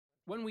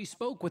When we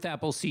spoke with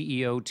Apple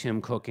CEO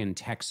Tim Cook in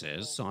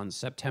Texas on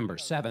September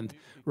 7th,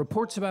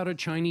 reports about a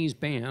Chinese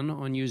ban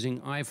on using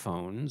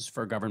iPhones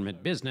for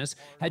government business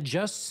had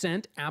just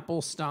sent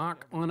Apple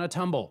stock on a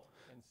tumble,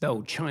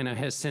 though China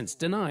has since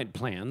denied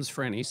plans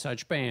for any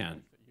such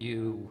ban.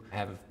 You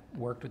have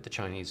worked with the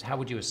Chinese. How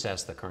would you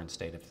assess the current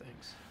state of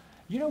things?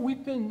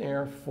 We've been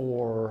there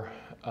for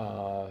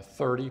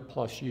 30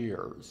 plus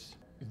years.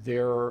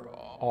 There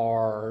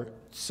are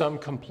some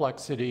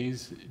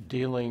complexities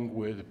dealing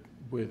with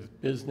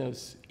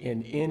business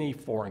in any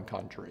foreign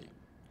country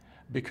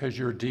because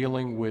you're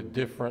dealing with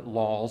different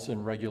laws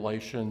and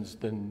regulations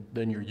than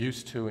you're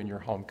used to in your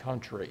home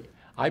country.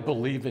 I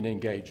believe in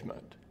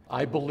engagement.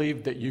 I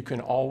believe that you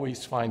can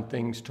always find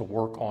things to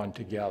work on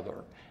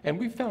together. And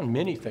we've found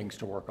many things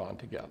to work on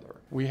together.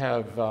 We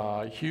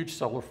have huge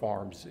solar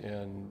farms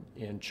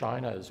in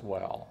China as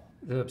well.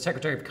 The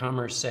Secretary of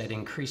Commerce said,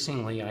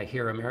 increasingly, I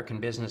hear American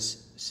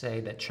business say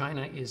that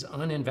China is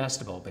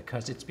uninvestable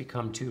because it's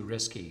become too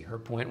risky. Her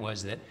point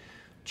was that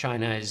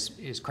China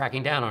is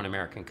cracking down on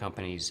American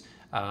companies,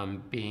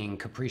 being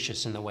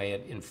capricious in the way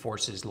it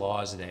enforces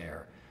laws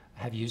there.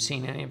 Have you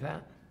seen any of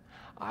that?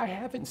 I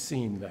haven't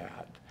seen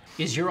that.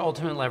 Is your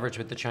ultimate leverage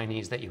with the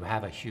Chinese that you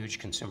have a huge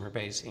consumer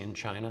base in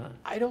China?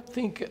 I don't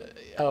think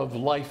of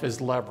life as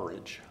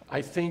leverage.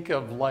 I think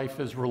of life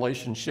as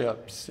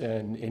relationships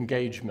and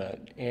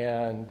engagement.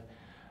 And,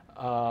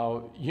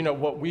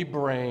 what we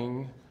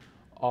bring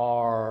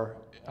are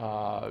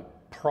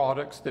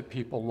products that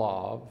people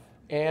love,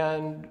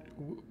 and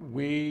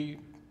we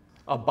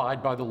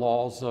abide by the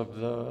laws of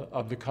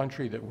the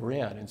country that we're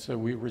in. And so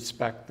we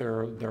respect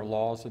their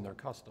laws and their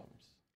customs.